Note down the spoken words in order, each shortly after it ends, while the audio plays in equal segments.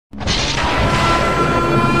There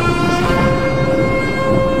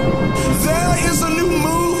is a new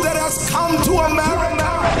move that has come to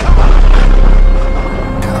America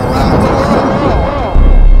and around the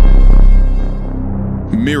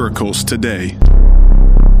world. Miracles Today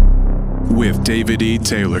with David E.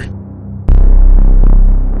 Taylor.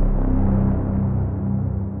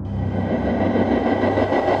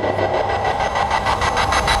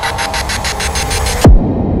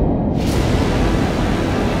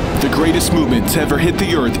 The greatest movement to ever hit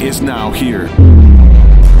the earth is now here.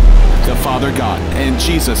 The Father God and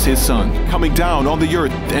Jesus, His Son, coming down on the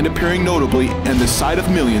earth and appearing notably in the sight of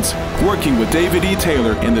millions, working with David E.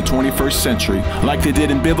 Taylor in the 21st century, like they did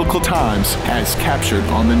in biblical times, as captured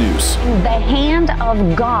on the news. The hand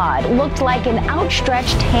of God looked like an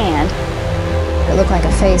outstretched hand. It looked like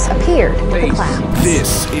a face appeared in the clouds.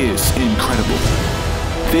 This is incredible.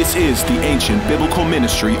 This is the ancient biblical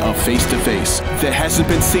ministry of face-to-face that hasn't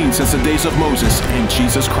been seen since the days of Moses and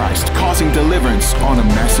Jesus Christ, causing deliverance on a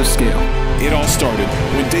massive scale. It all started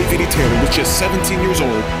when David E. Taylor was just 17 years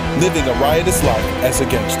old, living a riotous life as a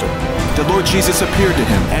gangster. The Lord Jesus appeared to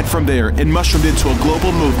him, and from there, it mushroomed into a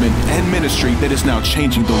global movement and ministry that is now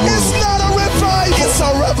changing the world. It's not a revival, it's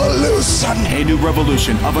a revolution. A new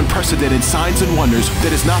revolution of unprecedented signs and wonders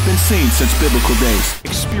that has not been seen since biblical days.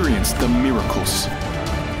 Experience the miracles.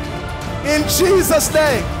 In Jesus'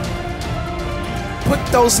 name, put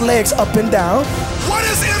those legs up and down. What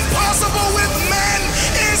is impossible with men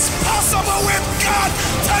is possible with God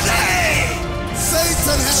today.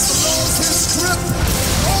 Satan has lost his grip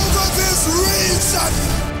over this region.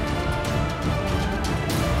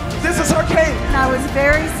 This is her cane. I was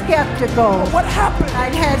very skeptical. What happened?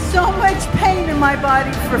 I'd had so much pain in my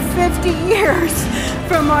body for 50 years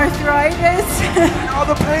from arthritis. All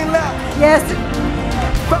the pain left. Yes.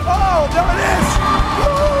 But oh, there it is!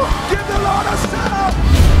 Woo! Give the Lord a shout!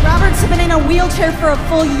 Robert's been in a wheelchair for a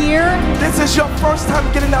full year. This is your first time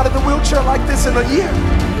getting out of the wheelchair like this in a year.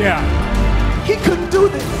 Yeah. He couldn't do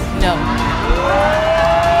this. No.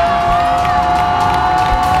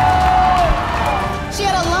 She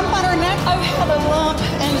had a lump on her neck. I've had a lump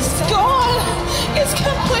and it's gone. It's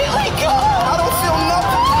completely gone. I don't feel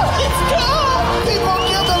nothing. It's gone. People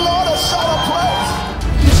give the Lord a shout of praise.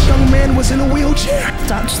 This young man was in a wheelchair.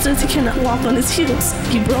 Doctor says he cannot walk on his heels.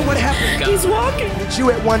 He broke. What happened? He's walking. But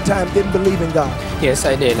you at one time didn't believe in God. Yes,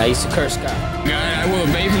 I did. I used to curse God. God, I will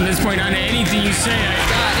obey from this point on anything you say.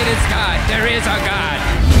 God, it is God. There is a God.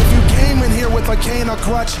 If you came in here with a cane or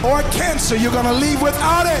crutch or cancer, you're going to leave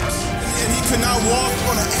without it. And he could not walk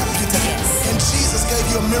on an amputee. Yes. And Jesus gave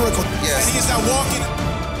you a miracle. Yes. And he's not walking.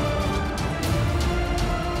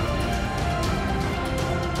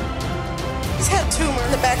 She's had a tumor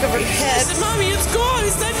in the back of her head. I said, Mommy, it's gone.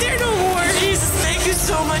 It's not there no more. Jesus, thank you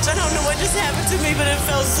so much. I don't know what just happened to me, but it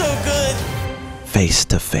felt so good. Face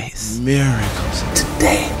to face. Miracles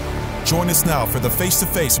today. Join us now for the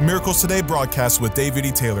Face-to-Face Miracles Today broadcast with David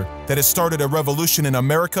E. Taylor that has started a revolution in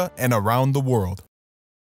America and around the world.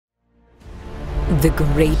 The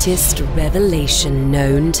greatest revelation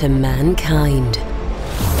known to mankind.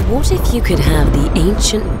 What if you could have the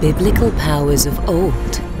ancient biblical powers of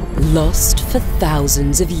old, lost for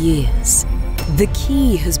thousands of years? The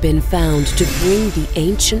key has been found to bring the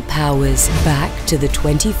ancient powers back to the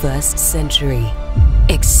 21st century.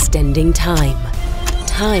 Extending time,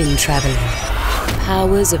 time traveling,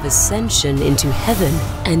 powers of ascension into heaven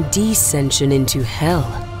and descension into hell,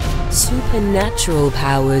 supernatural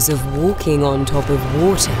powers of walking on top of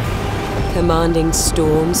water, commanding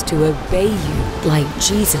storms to obey you like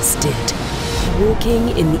Jesus did, walking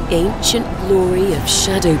in the ancient glory of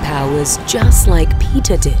shadow powers just like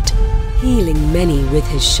Peter did, healing many with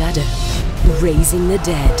his shadow, raising the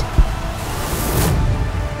dead,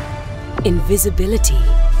 invisibility,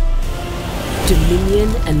 dominion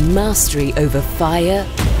and mastery over fire,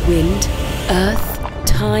 wind, earth,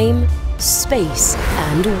 time, space,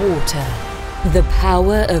 and water. The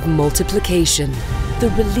power of multiplication,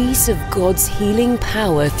 the release of God's healing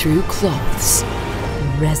power through cloths.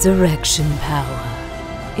 Resurrection power.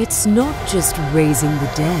 It's not just raising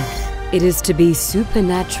the dead. It is to be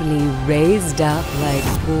supernaturally raised up like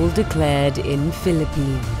Paul declared in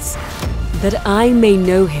Philippians. That I may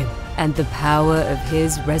know him and the power of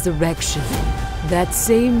his resurrection. That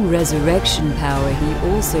same resurrection power he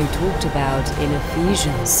also talked about in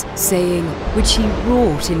Ephesians, saying, which he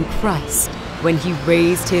wrought in Christ when he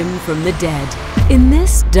raised him from the dead. In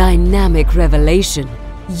this dynamic revelation,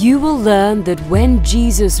 you will learn that when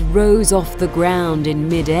Jesus rose off the ground in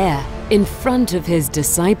mid-air in front of his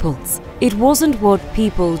disciples, it wasn't what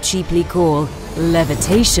people cheaply call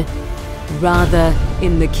levitation. Rather,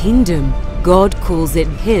 in the kingdom, God calls it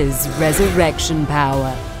His resurrection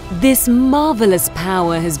power. This marvelous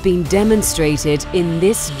power has been demonstrated in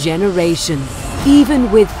this generation,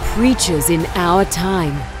 even with preachers in our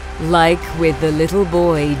time, like with the little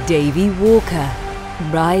boy Davy Walker,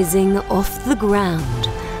 rising off the ground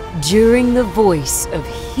during the Voice of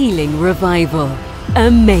Healing revival.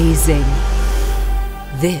 Amazing!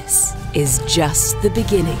 This is just the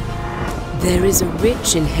beginning. There is a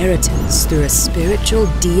rich inheritance through a spiritual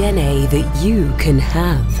DNA that you can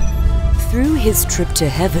have. Through his trip to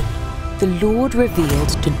heaven, the Lord revealed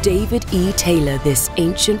to David E. Taylor this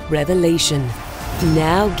ancient revelation,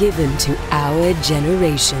 now given to our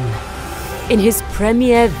generation. In his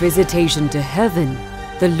premier visitation to heaven,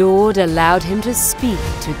 the Lord allowed him to speak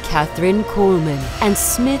to Kathryn Kuhlman and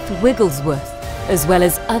Smith Wigglesworth, as well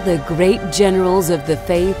as other great generals of the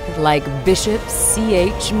faith like Bishop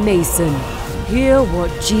C.H. Mason. Hear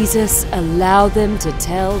what Jesus allowed them to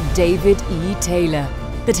tell David E. Taylor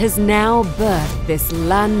that has now birthed this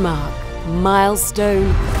landmark, milestone,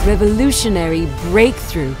 revolutionary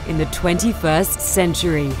breakthrough in the 21st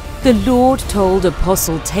century. The Lord told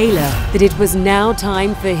Apostle Taylor that it was now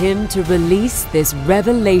time for him to release this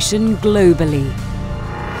revelation globally.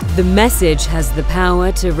 The message has the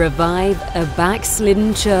power to revive a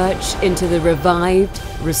backslidden church into the revived,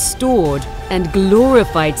 restored, and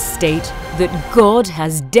glorified state that God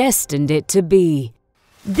has destined it to be.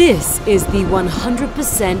 This is the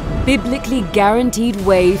 100% biblically guaranteed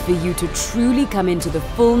way for you to truly come into the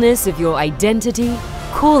fullness of your identity,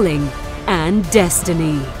 calling, and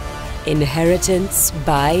destiny. Inheritance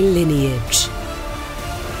by lineage.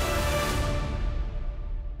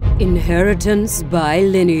 Inheritance by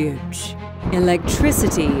lineage.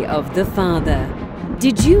 Electricity of the Father.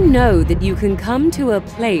 Did you know that you can come to a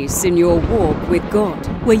place in your walk with God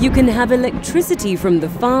where you can have electricity from the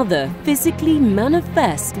Father physically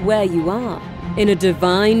manifest where you are? In a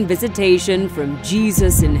divine visitation from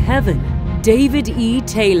Jesus in heaven, David E.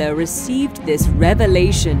 Taylor received this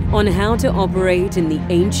revelation on how to operate in the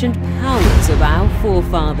ancient powers of our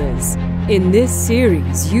forefathers. In this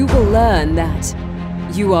series, you will learn that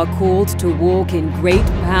you are called to walk in great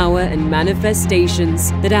power and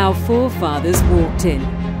manifestations that our forefathers walked in.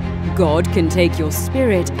 God can take your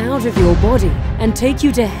spirit out of your body and take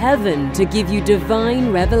you to heaven to give you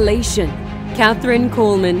divine revelation. Kathryn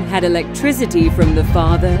Kuhlman had electricity from the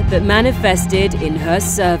Father that manifested in her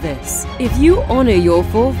service. If you honor your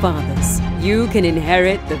forefathers, you can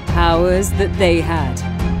inherit the powers that they had.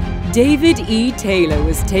 David E. Taylor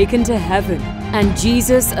was taken to heaven, and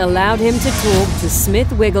Jesus allowed him to talk to Smith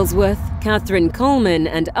Wigglesworth, Kathryn Kuhlman,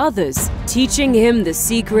 and others, teaching him the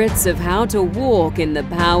secrets of how to walk in the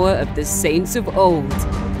power of the saints of old.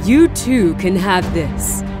 You too can have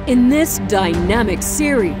this. In this dynamic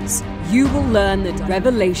series, you will learn the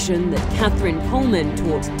revelation that Kathryn Kuhlman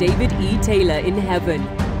taught David E. Taylor in heaven.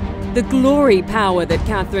 The glory power that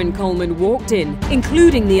Kathryn Kuhlman walked in,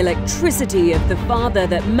 including the electricity of the Father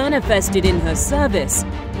that manifested in her service,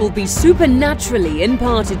 will be supernaturally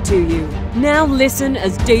imparted to you. Now listen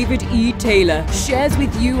as David E. Taylor shares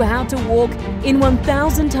with you how to walk in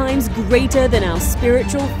 1,000 times greater than our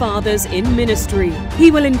spiritual fathers in ministry. He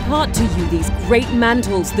will impart to you these great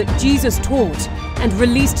mantles that Jesus taught and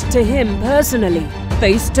released to him personally,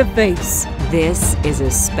 face to face. This is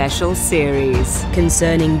a special series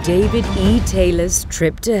concerning David E. Taylor's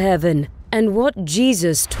trip to heaven and what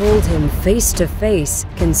Jesus told him face to face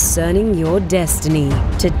concerning your destiny.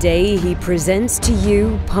 Today he presents to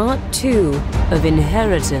you part 2 of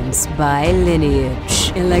Inheritance by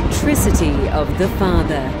Lineage, Electricity of the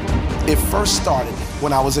Father. It first started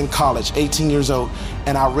when I was in college, 18 years old,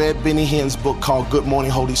 and I read Benny Hinn's book called Good Morning,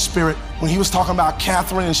 Holy Spirit. When he was talking about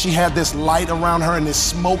Kathryn and she had this light around her and this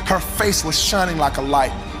smoke, her face was shining like a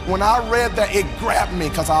light. When I read that, it grabbed me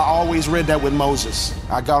because I always read that with Moses.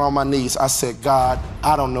 I got on my knees. I said, God,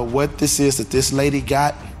 I don't know what this is that this lady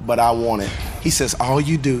got, but I want it. He says, all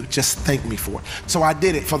you do, just thank me for it. So I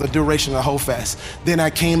did it for the duration of the whole fast. Then I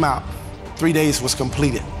came out. 3 days was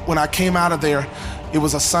completed. When I came out of there, it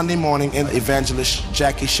was a Sunday morning, and evangelist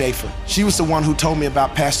Jackie Schaefer, she was the one who told me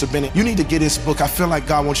about Pastor Bennett. You need to get his book. I feel like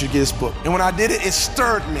God wants you to get his book. And when I did it, it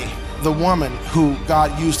stirred me. The woman who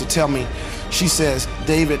God used to tell me, she says,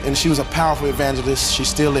 David, and she was a powerful evangelist, she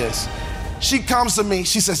still is. She comes to me,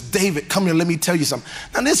 she says, David, come here, let me tell you something.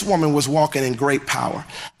 Now this woman was walking in great power.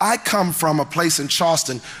 I come from a place in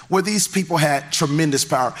Charleston where these people had tremendous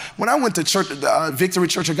power. When I went to church, Victory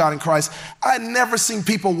Church of God in Christ, I had never seen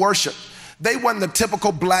people worship. They wasn't the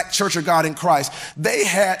typical black Church of God in Christ. They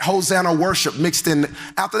had Hosanna worship mixed in.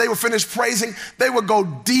 After they were finished praising, they would go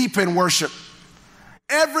deep in worship.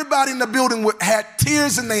 Everybody in the building had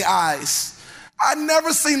tears in their eyes. I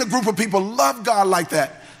never seen a group of people love God like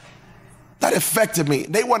that. That affected me.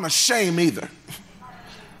 They weren't ashamed either.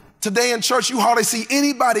 Today in church, you hardly see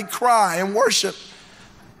anybody cry and worship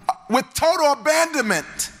with total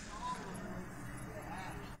abandonment.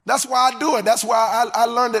 That's why I do it. That's why I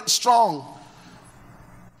learned it strong.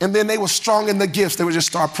 And then they were strong in the gifts. They would just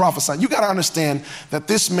start prophesying. You got to understand that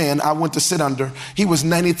this man I went to sit under, he was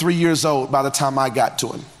 93 years old by the time I got to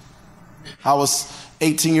him. I was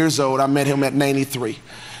 18 years old. I met him at 93.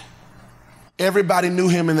 Everybody knew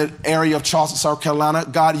him in the area of Charleston, South Carolina.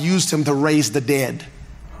 God used him to raise the dead.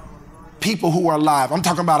 People who were alive. I'm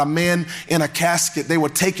talking about a man in a casket. They were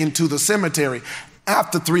taken to the cemetery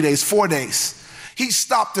after 3 days, 4 days. He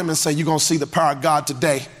stopped them and said, "You're going to see the power of God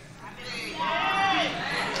today."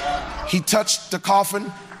 He touched the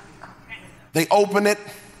coffin. They opened it.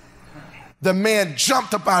 The man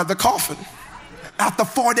jumped up out of the coffin after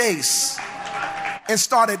 4 days and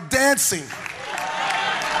started dancing.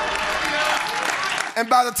 And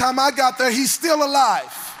by the time I got there, he's still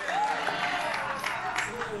alive.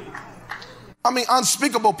 I mean,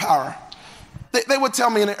 unspeakable power. They would tell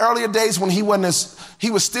me in the earlier days when he was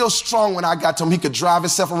still strong when I got to him. He could drive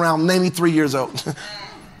himself around, 93 years old.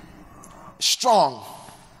 Strong.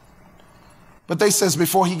 But they says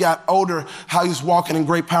before he got older, how he was walking in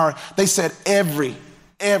great power. They said every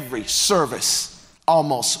service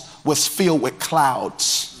almost was filled with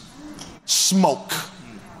clouds, smoke.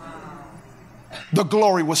 The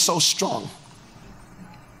glory was so strong.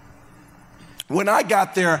 When I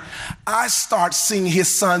got there, I started seeing his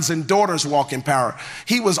sons and daughters walk in power.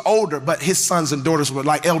 He was older, but his sons and daughters were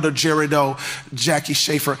like Elder Jerido, Jackie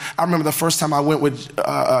Schaefer. I remember the first time I went with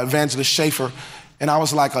Evangelist Schaefer, and I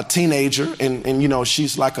was like a teenager, and you know,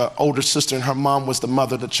 she's like an older sister, and her mom was the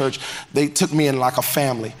mother of the church. They took me in like a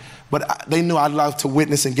family, but they knew I loved to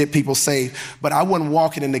witness and get people saved, but I wasn't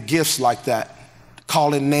walking in the gifts like that,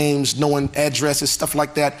 calling names, knowing addresses, stuff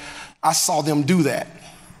like that. I saw them do that.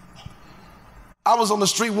 I was on the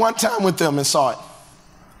street one time with them and saw it.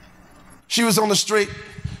 She was on the street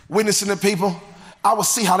witnessing to people. I would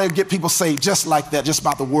see how they would get people saved just like that, just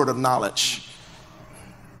about the word of knowledge.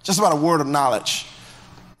 Just about a word of knowledge.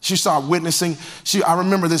 She started witnessing. I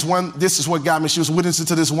remember this is what got me. She was witnessing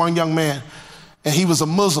to this one young man, and he was a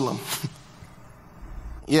Muslim.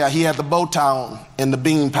 Yeah, he had the bow tie on and the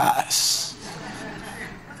bean pies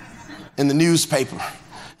in the newspaper.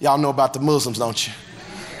 Y'all know about the Muslims, don't you?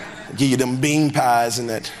 Give you them bean pies and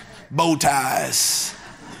that bow ties.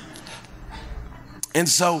 And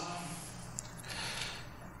so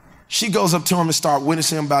she goes up to him and starts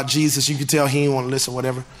witnessing him about Jesus. You can tell he didn't want to listen,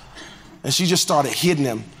 whatever. And she just started hitting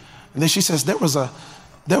him. And then she says, there was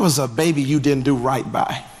a baby you didn't do right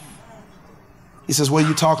by. He says, what are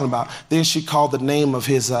you talking about? Then she called the name of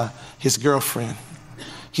his girlfriend.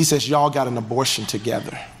 He says, y'all got an abortion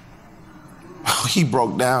together. He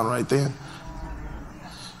broke down right then.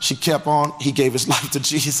 She kept on. He gave his life to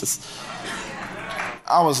Jesus.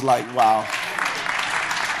 I was like, wow.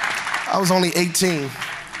 I was only 18.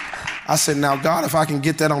 I said, now, God, if I can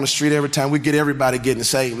get that on the street every time, we get everybody getting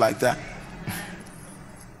saved like that.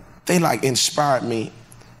 They like inspired me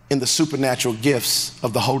in the supernatural gifts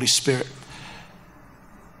of the Holy Spirit.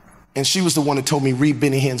 And she was the one that told me, read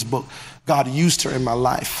Benny Hinn's book. God used her in my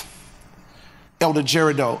life. Elder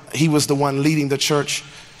Jerido, he was the one leading the church.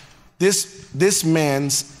 This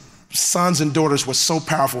man's sons and daughters were so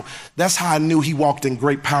powerful. That's how I knew he walked in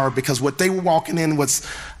great power, because what they were walking in was,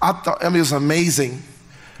 it was amazing.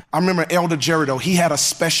 I remember Elder Jerido, he had a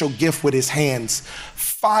special gift with his hands.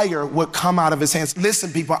 Fire would come out of his hands.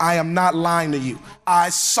 Listen, people, I am not lying to you. I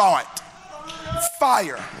saw it.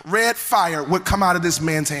 Fire, red fire would come out of this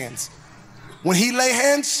man's hands. When he lay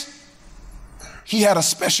hands, he had a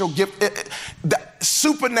special gift. The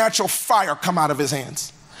supernatural fire come out of his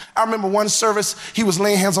hands. I remember one service, he was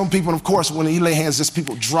laying hands on people, and of course, when he lay hands, just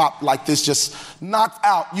people dropped like this, just knocked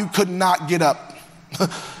out. You could not get up.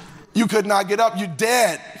 You could not get up. You're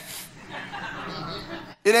dead.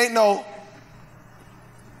 It ain't no,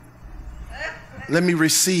 let me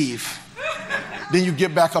receive. Then you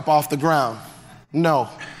get back up off the ground. No,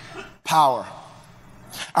 power.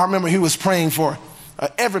 I remember he was praying for,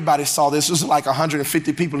 everybody saw this. It was like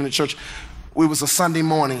 150 people in the church. It was a Sunday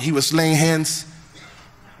morning. He was laying hands,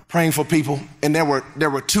 praying for people, and there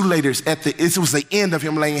were two ladies it was the end of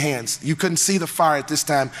him laying hands. You couldn't see the fire at this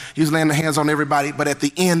time. He was laying the hands on everybody, but at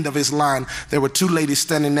the end of his line, there were two ladies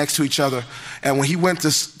standing next to each other. And when he went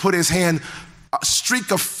to put his hand, a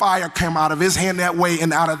streak of fire came out of his hand that way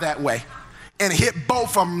and out of that way, and hit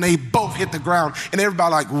both of them. They both hit the ground, and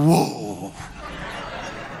everybody like, whoa.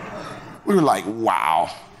 We were like,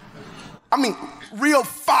 wow. I mean, real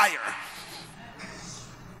fire.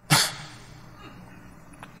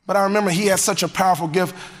 But I remember he had such a powerful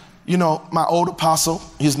gift. You know, my old apostle,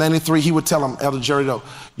 he's 93, he would tell him, Elder Jerry, though,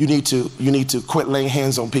 you need to quit laying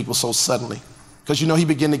hands on people so suddenly. Because, you know, he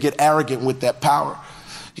began to get arrogant with that power.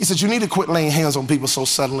 He says, you need to quit laying hands on people so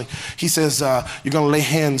suddenly. He says, you're going to lay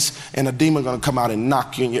hands and a demon going to come out and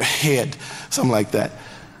knock you in your head, something like that.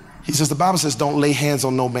 He says, the Bible says, don't lay hands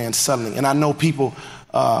on no man suddenly. And I know people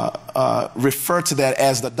refer to that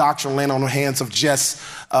as the doctrine laying on the hands of just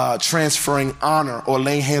transferring honor or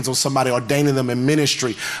laying hands on somebody, ordaining them in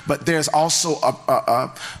ministry. But there's also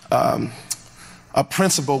a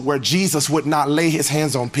principle where Jesus would not lay his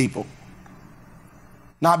hands on people.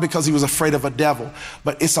 Not because he was afraid of a devil,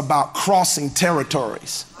 but it's about crossing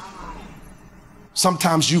territories.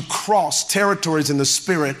 Sometimes you cross territories in the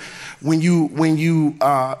spirit when you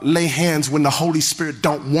lay hands when the Holy Spirit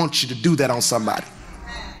don't want you to do that on somebody.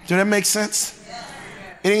 Does that make sense?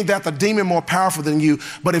 It ain't that the demon more powerful than you,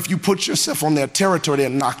 but if you put yourself on their territory,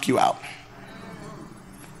 they'll knock you out.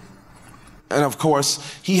 And of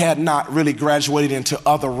course, he had not really graduated into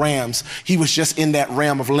other realms. He was just in that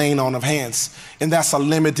realm of laying on of hands. And that's a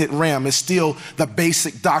limited realm. It's still the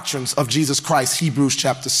basic doctrines of Jesus Christ, Hebrews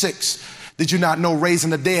chapter 6. Did you not know raising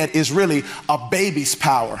the dead is really a baby's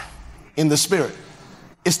power in the spirit?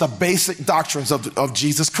 It's the basic doctrines of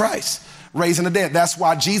Jesus Christ, raising the dead. That's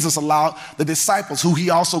why Jesus allowed the disciples, who he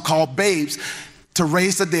also called babes, to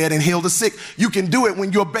raise the dead and heal the sick. You can do it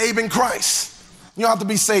when you're a babe in Christ. You don't have to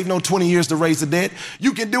be saved no 20 years to raise the dead.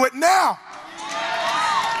 You can do it now.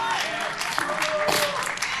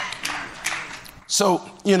 So,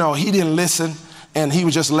 you know, he didn't listen, and he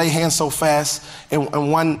would just lay hands so fast.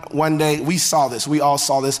 And one day we saw this. We all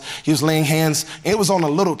saw this. He was laying hands. It was on a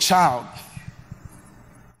little child.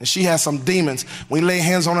 And she had some demons. When he laid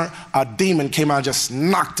hands on her, a demon came out and just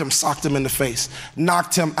socked him in the face,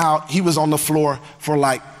 knocked him out. He was on the floor for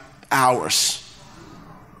like hours.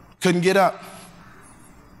 Couldn't get up.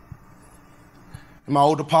 And my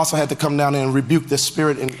old apostle had to come down there and rebuke this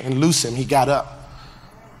spirit and loose him. He got up.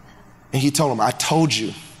 And he told him, I told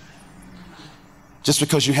you. Just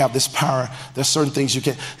because you have this power, there's certain things you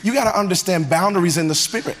can't. You got to understand boundaries in the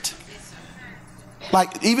spirit.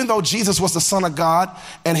 Like, even though Jesus was the Son of God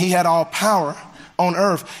and he had all power on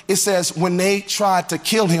earth, it says when they tried to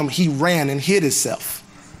kill him, he ran and hid himself.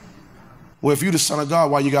 Well, if you're the Son of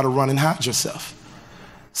God, why you got to run and hide yourself?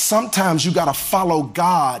 Sometimes you got to follow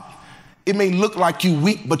God. It may look like you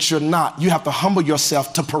weak, but you're not. You have to humble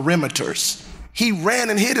yourself to perimeters. He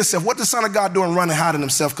ran and hid himself. What did the Son of God do and run and hide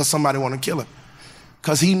himself because somebody wanted to kill him?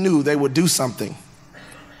 Because he knew they would do something.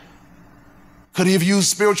 Could he have used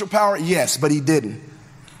spiritual power? Yes, but he didn't.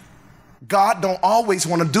 God don't always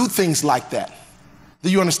want to do things like that. Do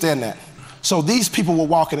you understand that? So these people were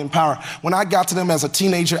walking in power. When I got to them as a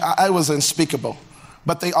teenager, I was unspeakable.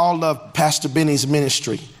 But they all loved Pastor Benny's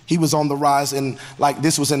ministry. He was on the rise in, like,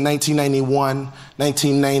 this was in 1991,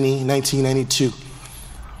 1990, 1992.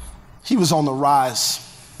 He was on the rise.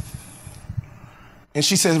 And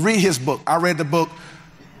she said, read his book. I read the book.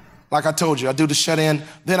 Like I told you, I do the shut-in.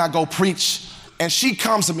 Then I go preach. And she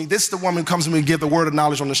comes to me. This is the woman who comes to me and give the word of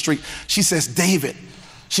knowledge on the street. She says, David,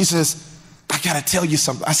 she says, I got to tell you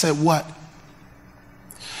something. I said, what?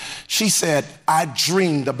 She said, I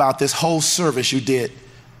dreamed about this whole service you did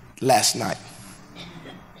last night.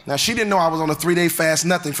 Now, she didn't know I was on a 3-day fast,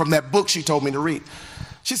 nothing from that book she told me to read.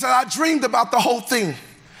 She said, I dreamed about the whole thing.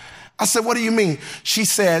 I said, what do you mean? She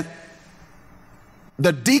said,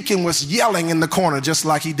 the deacon was yelling in the corner just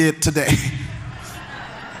like he did today.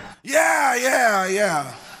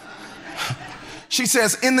 Yeah. She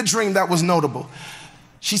says, in the dream, that was notable.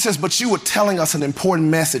 She says, but you were telling us an important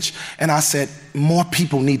message. And I said, more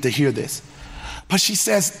people need to hear this. But she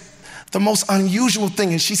says, the most unusual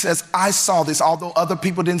thing, and she says, I saw this, although other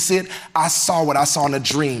people didn't see it, I saw what I saw in a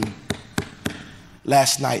dream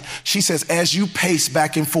last night. She says, as you paced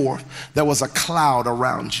back and forth, there was a cloud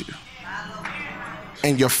around you.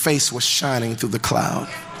 And your face was shining through the cloud.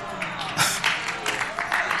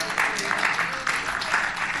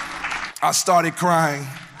 I started crying.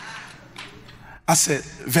 I said,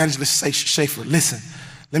 Evangelist Schaefer, listen,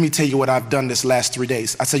 let me tell you what I've done this last 3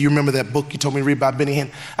 days. I said, you remember that book you told me to read by Benny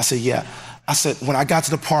Hinn? I said, yeah. I said, when I got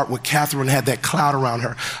to the part where Kathryn had that cloud around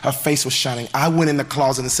her, her face was shining. I went in the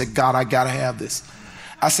closet and said, God, I got to have this.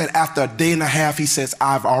 I said, after a day and a half, he says,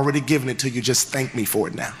 I've already given it to you. Just thank me for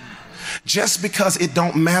it now. Just because it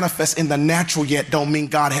don't manifest in the natural yet don't mean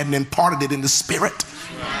God hadn't imparted it in the spirit.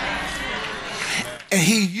 And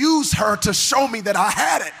he used her to show me that I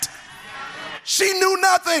had it. She knew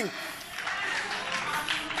nothing.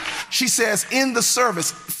 She says, in the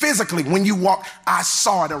service, physically, when you walk, I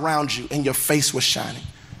saw it around you and your face was shining.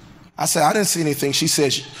 I said, I didn't see anything. She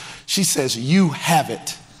says, you have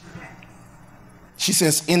it. She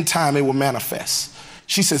says, in time it will manifest.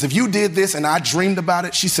 She says, if you did this and I dreamed about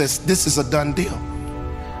it, she says, this is a done deal.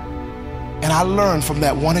 And I learned from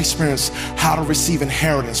that one experience how to receive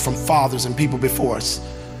inheritance from fathers and people before us.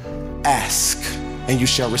 Ask and you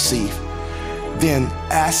shall receive. Then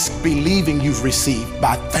ask believing you've received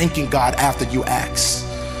by thanking God after you ask.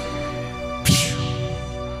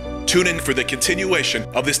 Tune in for the continuation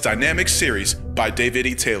of this dynamic series by David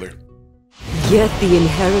E. Taylor. Get the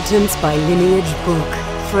Inheritance by Lineage book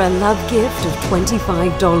for a love gift of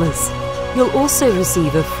 $25. You'll also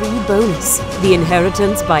receive a free bonus, the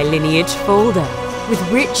Inheritance by Lineage folder, with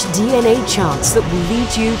rich DNA charts that will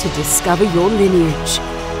lead you to discover your lineage.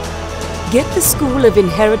 Get the School of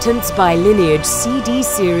Inheritance by Lineage CD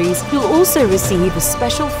series. You'll also receive a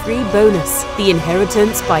special free bonus, the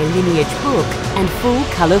Inheritance by Lineage book and full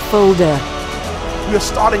color folder. We are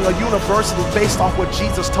starting a university based off what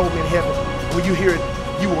Jesus told me in heaven. When you hear it,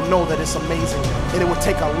 you will know that it's amazing, and it will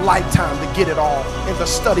take a lifetime to get it all and to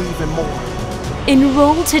study even more.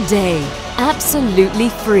 Enroll today, absolutely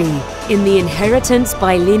free, in the Inheritance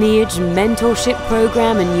by Lineage Mentorship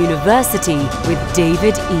Program and University with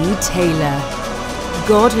David E. Taylor.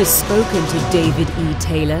 God has spoken to David E.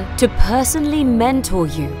 Taylor to personally mentor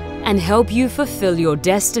you and help you fulfill your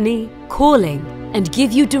destiny, calling, and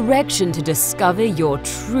give you direction to discover your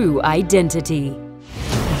true identity.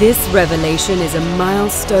 This revelation is a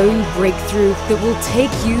milestone breakthrough that will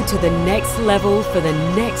take you to the next level for the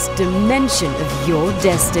next dimension of your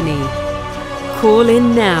destiny. Call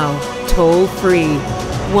in now, toll free,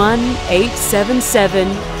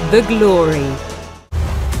 1-877-THE-GLORY.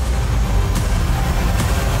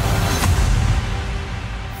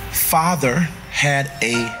 Father had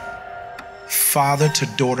a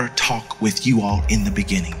father-to-daughter talk with you all in the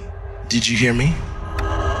beginning. Did you hear me?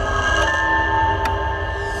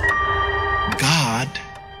 God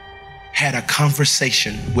had a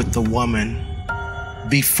conversation with the woman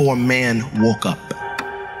before man woke up.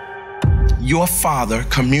 Your father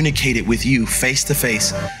communicated with you face to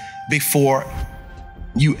face before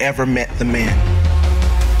you ever met the man.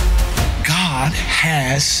 God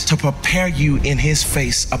has to prepare you in his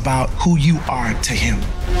face about who you are to him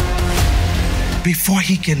before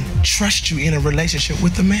he can trust you in a relationship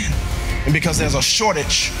with the man. And because there's a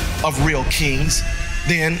shortage of real kings,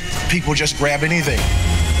 then people just grab anything.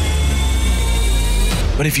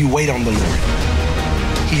 But if you wait on the Lord,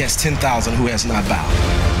 he has 10,000 who has not bowed.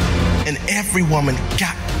 And every woman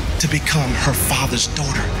got to become her father's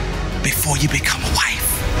daughter before you become a wife.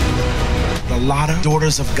 A lot of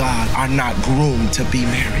daughters of God are not groomed to be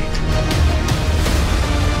married.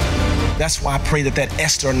 That's why I pray that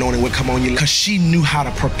Esther anointing would come on you, because she knew how to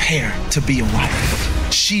prepare to be a wife.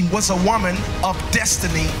 She was a woman of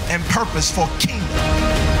destiny and purpose for kingdom.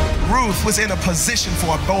 Ruth was in a position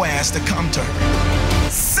for a Boaz to come to her.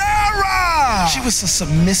 Sarah! She was a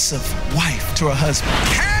submissive wife to her husband.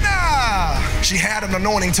 Hannah! She had an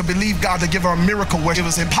anointing to believe God to give her a miracle where it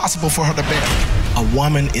was impossible for her to bear. A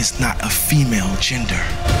woman is not a female gender.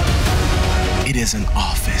 It is an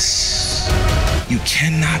office. You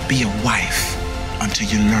cannot be a wife until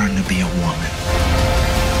you learn to be a woman.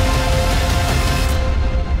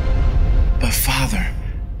 But Father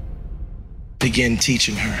began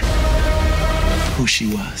teaching her who she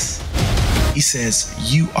was. He says,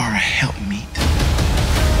 you are a helpmeet.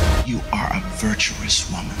 You are a virtuous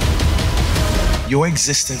woman. Your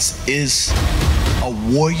existence is a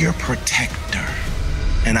warrior protector,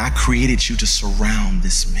 and I created you to surround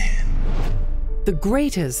this man. The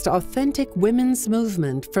greatest authentic women's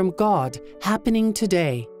movement from God happening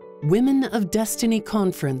today. Women of Destiny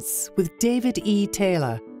Conference with David E.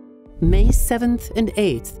 Taylor. May 7th and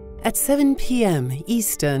 8th at 7 p.m.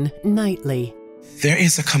 Eastern nightly. There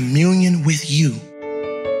is a communion with you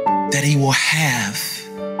that he will have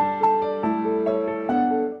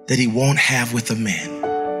that he won't have with a man,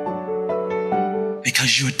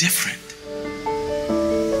 because you're different.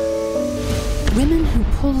 Women who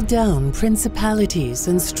pull down principalities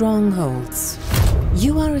and strongholds.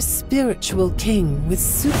 You are a spiritual king with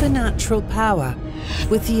supernatural power,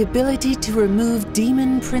 with the ability to remove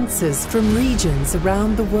demon princes from regions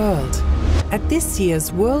around the world. At this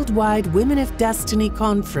year's Worldwide Women of Destiny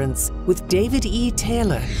Conference with David E.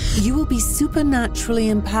 Taylor, you will be supernaturally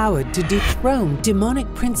empowered to dethrone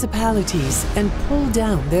demonic principalities and pull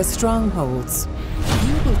down their strongholds.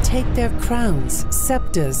 You will take their crowns,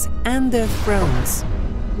 scepters, and their thrones.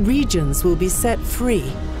 Regions will be set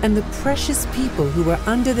free, and the precious people who are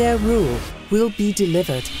under their rule will be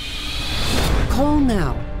delivered. Call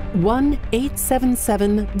now,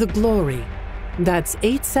 1-877-THE-GLORY. That's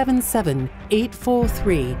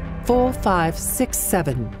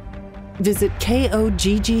 877-843-4567. Visit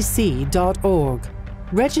koggc.org.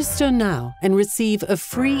 Register now and receive a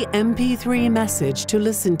free MP3 message to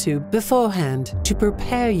listen to beforehand to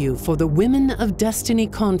prepare you for the Women of Destiny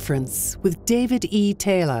Conference with David E.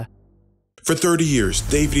 Taylor. For 30 years,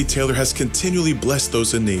 David E. Taylor has continually blessed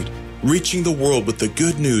those in need, reaching the world with the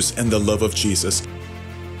good news and the love of Jesus.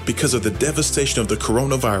 Because of the devastation of the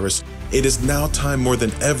coronavirus, it is now time more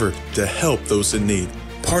than ever to help those in need.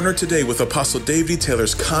 Partner today with Apostle David E.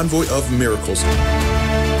 Taylor's Convoy of Miracles,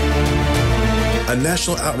 a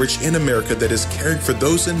national outreach in America that is caring for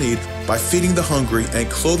those in need by feeding the hungry and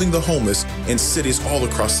clothing the homeless in cities all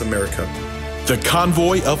across America. The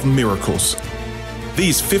Convoy of Miracles.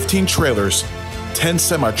 These 15 trailers, 10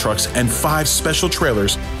 semi-trucks, and 5 special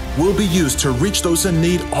trailers will be used to reach those in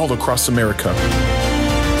need all across America.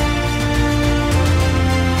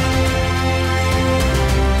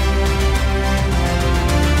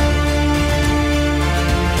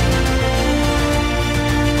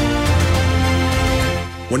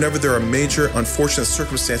 Whenever there are major, unfortunate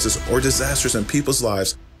circumstances or disasters in people's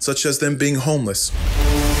lives, such as them being homeless,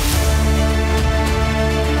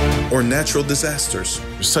 or natural disasters,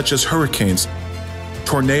 such as hurricanes,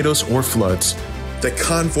 tornadoes, or floods, the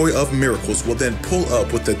Convoy of Miracles will then pull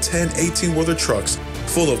up with the 10 18-wheeler trucks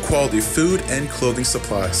full of quality food and clothing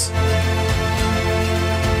supplies.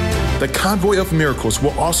 The Convoy of Miracles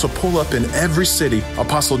will also pull up in every city.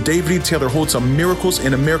 Apostle David E. Taylor holds a Miracles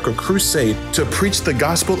in America crusade to preach the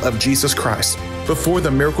gospel of Jesus Christ. Before the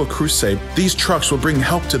Miracle Crusade, these trucks will bring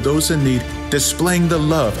help to those in need, displaying the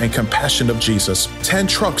love and compassion of Jesus. 10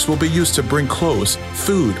 trucks will be used to bring clothes,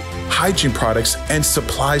 food, hygiene products, and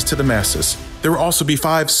supplies to the masses. There will also be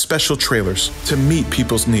 5 special trailers to meet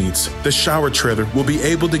people's needs. The shower trailer will be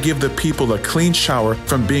able to give the people a clean shower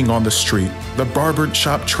from being on the street. The barber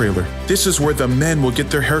shop trailer. This is where the men will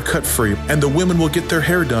get their hair cut free and the women will get their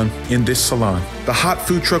hair done in this salon. The hot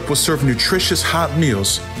food truck will serve nutritious hot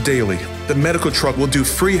meals daily. The medical truck will do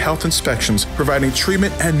free health inspections, providing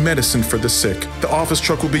treatment and medicine for the sick. The office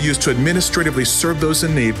truck will be used to administratively serve those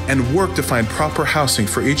in need and work to find proper housing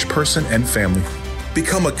for each person and family.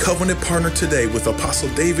 Become a covenant partner today with Apostle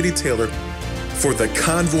David E. Taylor for the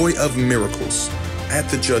Convoy of Miracles. At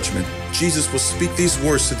the judgment, Jesus will speak these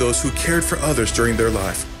words to those who cared for others during their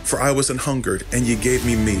life. For I was an hungered, and ye gave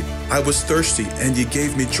me meat. I was thirsty, and ye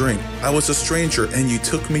gave me drink. I was a stranger, and ye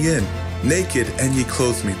took me in. Naked, and ye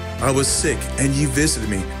clothed me. I was sick, and ye visited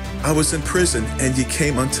me. I was in prison, and ye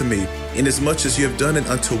came unto me. Inasmuch as ye have done it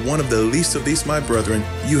unto one of the least of these my brethren,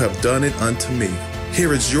 you have done it unto me.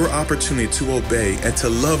 Here is your opportunity to obey and to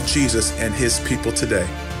love Jesus and his people today.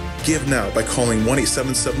 Give now by calling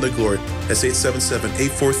 1-877-THE-GLORY. That's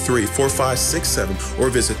 877-843-4567 or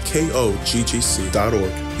visit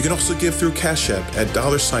koggc.org. You can also give through Cash App at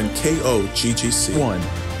 $KOGGC1.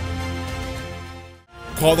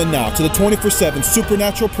 Call in now to the 24/7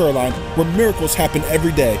 Supernatural Prayer Line where miracles happen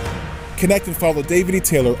every day. Connect and follow David E.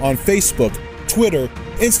 Taylor on Facebook, Twitter,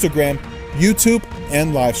 Instagram, YouTube,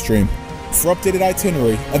 and livestream. For updated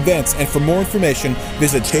itinerary, events, and for more information,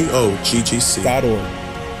 visit koggc.org.